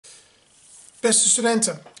Beste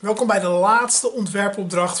studenten, welkom bij de laatste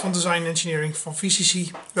ontwerpopdracht van Design Engineering van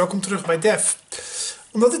Fysici. Welkom terug bij DEF.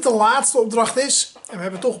 Omdat dit de laatste opdracht is, en we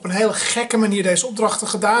hebben toch op een hele gekke manier deze opdrachten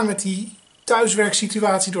gedaan met die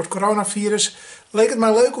thuiswerksituatie door het coronavirus, leek het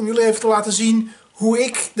mij leuk om jullie even te laten zien hoe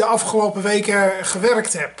ik de afgelopen weken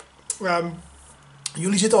gewerkt heb.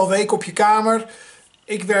 Jullie zitten al weken op je kamer.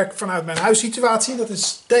 Ik werk vanuit mijn huissituatie, dat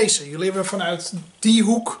is deze. Jullie hebben vanuit die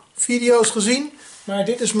hoek video's gezien. Maar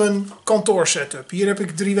dit is mijn kantoorsetup. Hier heb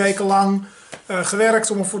ik 3 weken lang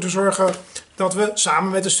gewerkt om ervoor te zorgen dat we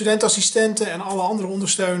samen met de studentassistenten en alle andere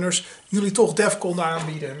ondersteuners jullie toch DEF konden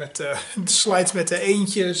aanbieden. Met de slides met de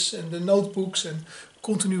eentjes en de notebooks en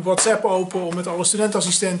continu WhatsApp open om met alle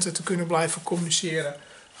studentassistenten te kunnen blijven communiceren.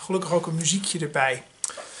 Gelukkig ook een muziekje erbij.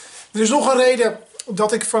 Er is nog een reden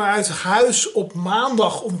dat ik vanuit huis op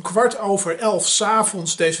maandag om 11:15 's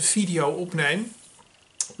avonds deze video opneem.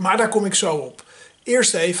 Maar daar kom ik zo op.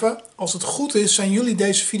 Eerst even, als het goed is, zijn jullie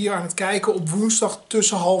deze video aan het kijken op woensdag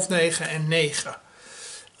tussen 8:30 en 9.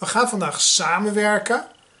 We gaan vandaag samenwerken.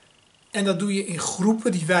 En dat doe je in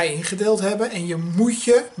groepen die wij ingedeeld hebben. En je moet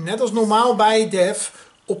je, net als normaal bij DEF,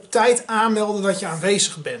 op tijd aanmelden dat je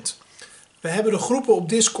aanwezig bent. We hebben de groepen op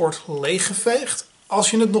Discord leeggeveegd.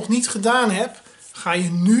 Als je het nog niet gedaan hebt, ga je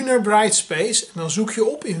nu naar Brightspace en dan zoek je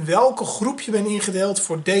op in welke groep je bent ingedeeld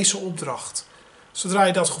voor deze opdracht. Zodra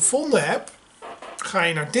je dat gevonden hebt, ga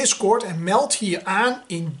je naar Discord en meld je je aan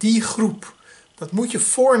in die groep. Dat moet je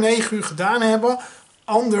voor 9 uur gedaan hebben,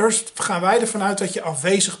 anders gaan wij ervan uit dat je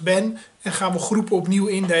afwezig bent en gaan we groepen opnieuw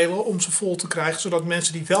indelen om ze vol te krijgen, zodat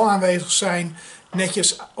mensen die wel aanwezig zijn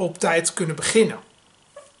netjes op tijd kunnen beginnen.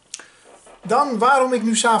 Dan waarom ik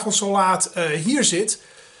nu 's avonds zo laat hier zit,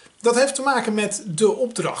 dat heeft te maken met de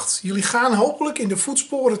opdracht. Jullie gaan hopelijk in de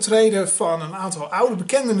voetsporen treden van een aantal oude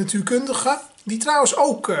bekende natuurkundigen, die trouwens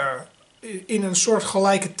ook in een soort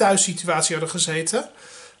gelijke thuissituatie hadden gezeten.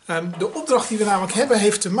 De opdracht die we namelijk hebben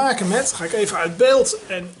heeft te maken met, ga ik even uit beeld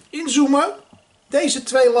en inzoomen, deze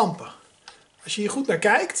 2 lampen. Als je hier goed naar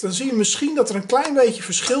kijkt, dan zie je misschien dat er een klein beetje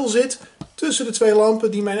verschil zit tussen de 2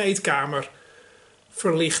 lampen die mijn eetkamer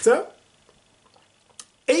verlichten.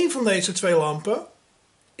 Eén van deze 2 lampen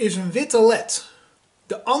is een witte led.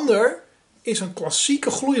 De ander is een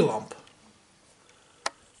klassieke gloeilamp.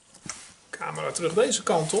 Camera terug deze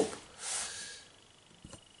kant op.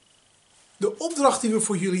 De opdracht die we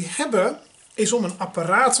voor jullie hebben is om een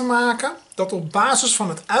apparaat te maken dat op basis van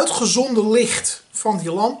het uitgezonden licht van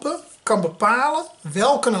die lampen kan bepalen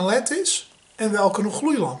welke een led is en welke een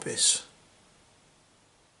gloeilamp is.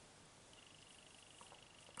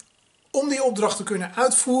 Om die opdracht te kunnen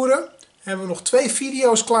uitvoeren hebben we nog 2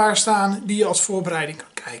 video's klaarstaan die je als voorbereiding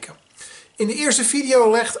kan kijken. In de eerste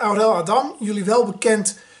video legt Aurel Adam, jullie wel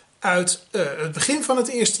bekend uit het begin van het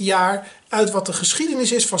eerste jaar, uit wat de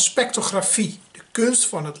geschiedenis is van spectrografie. De kunst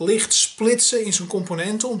van het licht splitsen in zijn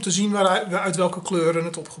componenten om te zien uit welke kleuren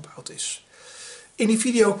het opgebouwd is. In die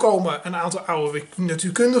video komen een aantal oude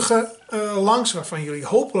natuurkundigen langs, waarvan jullie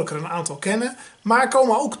hopelijk er een aantal kennen. Maar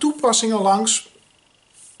komen ook toepassingen langs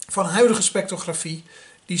van huidige spectrografie,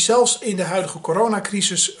 die zelfs in de huidige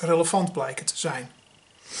coronacrisis relevant blijken te zijn.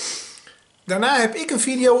 Daarna heb ik een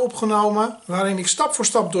video opgenomen waarin ik stap voor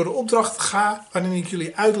stap door de opdracht ga, waarin ik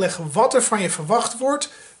jullie uitleg wat er van je verwacht wordt,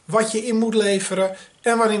 wat je in moet leveren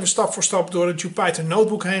en waarin we stap voor stap door het Jupyter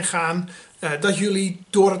Notebook heen gaan, dat jullie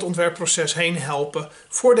door het ontwerpproces heen helpen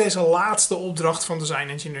voor deze laatste opdracht van Design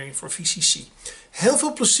Engineering voor Fysici. Heel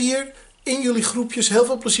veel plezier in jullie groepjes, heel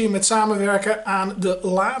veel plezier met samenwerken aan de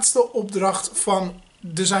laatste opdracht van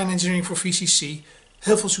Design Engineering voor Fysici.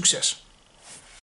 Heel veel succes!